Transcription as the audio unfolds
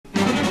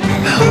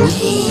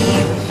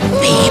Poké,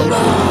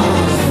 Fables.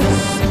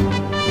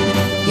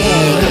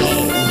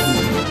 Yay!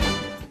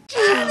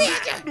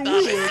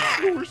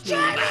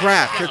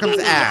 Crap, here comes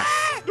Ash.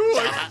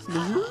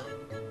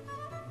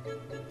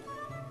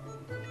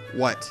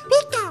 What?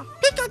 Pika,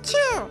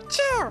 Pikachu,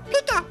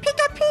 Pika.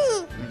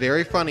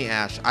 Very funny,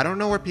 Ash. I don't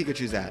know where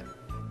Pikachu's at.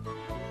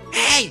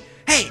 Hey,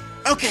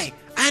 okay,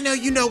 I know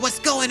you know what's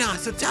going on,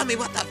 so tell me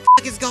what the f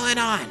is going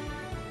on.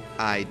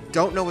 I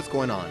don't know what's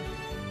going on.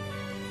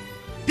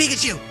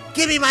 Pikachu,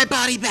 give me my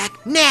body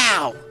back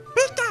now!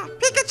 Pika,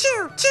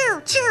 Pikachu,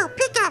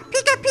 Pika,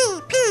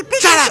 Pika.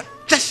 Shut up!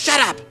 Just shut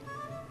up!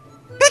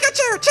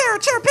 Pikachu,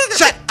 Pika.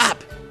 Shut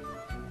up!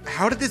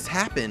 How did this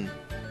happen?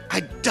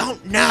 I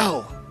don't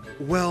know.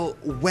 Well,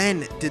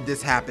 when did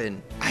this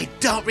happen? I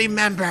don't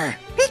remember.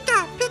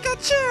 Pika,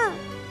 Pikachu.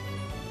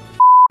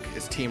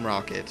 Is Team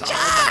Rocket.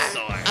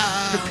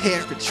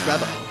 Prepare for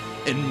trouble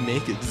and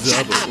make it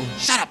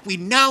Shut up! We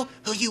know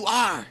who you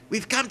are.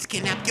 We've come to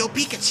kidnap your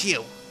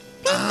Pikachu.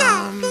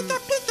 Pika.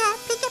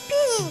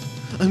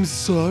 I'm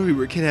sorry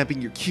we're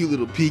kidnapping your cute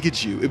little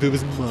Pikachu. If it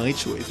was my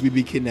choice, we'd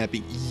be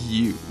kidnapping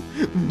you.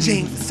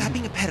 James, stop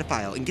being a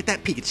pedophile and get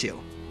that Pikachu.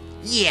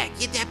 Yeah,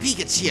 get that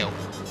Pikachu.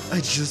 I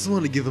just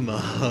want to give him a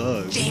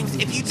hug. James,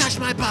 if you touch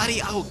my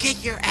body, I will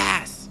kick your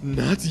ass.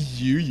 Not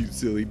you, you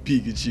silly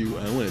Pikachu.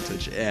 I want to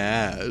touch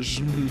Ash.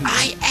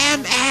 I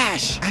am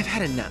Ash. I've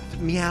had enough.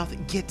 Meowth,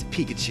 get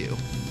Pikachu.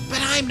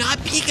 But I'm not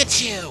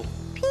Pikachu.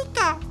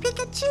 Pika,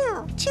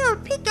 Pikachu,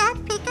 Pika.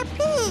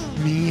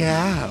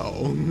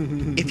 Meow.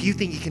 If you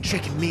think you can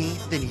trick me,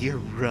 then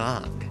you're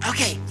wrong.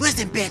 Okay,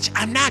 listen, bitch.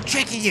 I'm not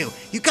tricking you.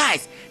 You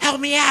guys,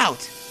 help me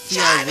out.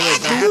 Yeah, I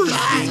would. But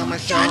after being on my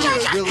shoulder,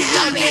 it's really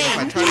irritating if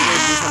I try to go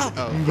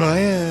do something. Oh.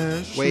 Bye,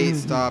 Ash. Wait,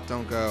 stop,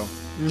 don't go.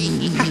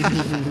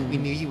 We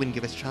knew you wouldn't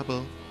give us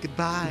trouble.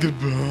 Goodbye.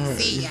 Goodbye.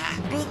 See ya.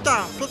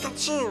 Pika,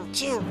 Pikachu,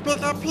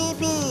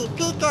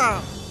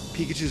 Pika.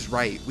 Pikachu's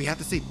right. We have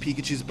to save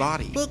Pikachu's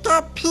body.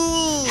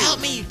 Pika. Help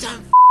me, you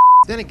dumb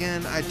Then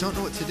again, I don't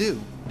know what to do.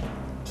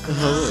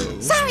 Hello.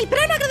 Sorry, but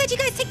I'm not gonna let you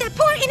guys take that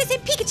poor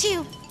innocent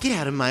Pikachu. Get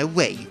out of my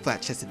way, you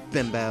flat-chested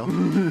bimbo.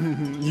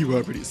 You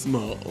are pretty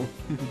small.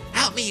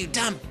 Help me, you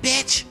dumb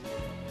bitch.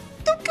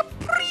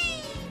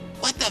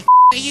 What the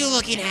are you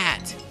looking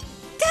at?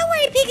 Don't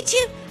worry,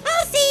 Pikachu.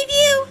 I'll save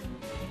you.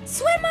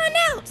 Swim on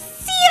out.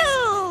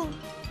 Seal.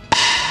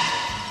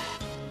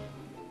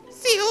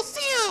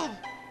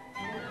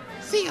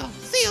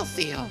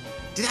 Seal.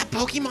 Did that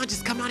Pokemon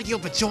just come out of your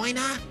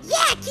vagina?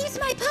 Yeah, it keeps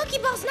my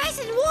Pokeballs nice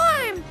and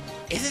warm.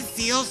 Isn't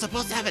Seal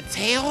supposed to have a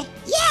tail?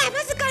 Yeah, it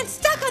must have gotten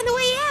stuck on the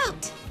way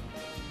out.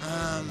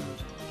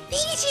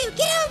 Pikachu,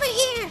 get over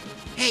here.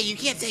 Hey, you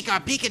can't take our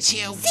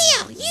Pikachu.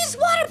 Seal, use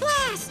Water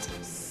Blast.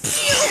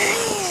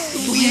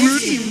 We're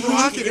Team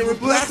Rocket and we're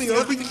blasting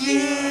off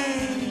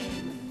again.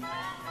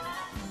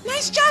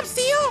 Nice job,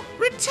 Seal.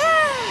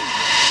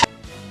 Return.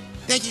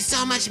 Thank you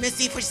so much,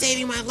 Misty, for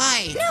saving my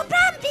life. No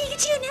problem,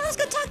 Pikachu. Now let's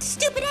go talk to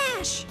stupid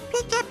Ash.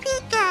 Pika.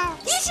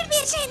 You should be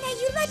ashamed that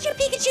you let your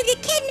Pikachu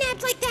get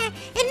kidnapped like that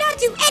and not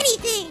do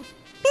anything.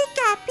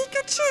 Pika,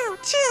 Pikachu,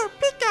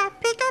 Pika.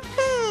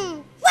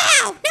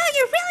 Wow, now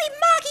you're really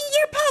mocking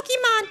your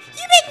Pokemon.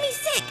 You make me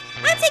sick.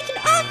 I'm taking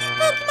all you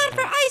Pokemon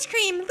for ice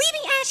cream,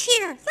 leaving Ash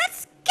here.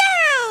 Let's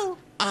go.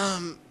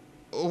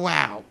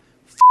 Wow.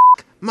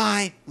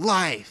 My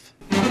life.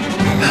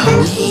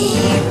 Poké,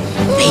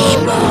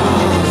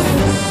 Fables.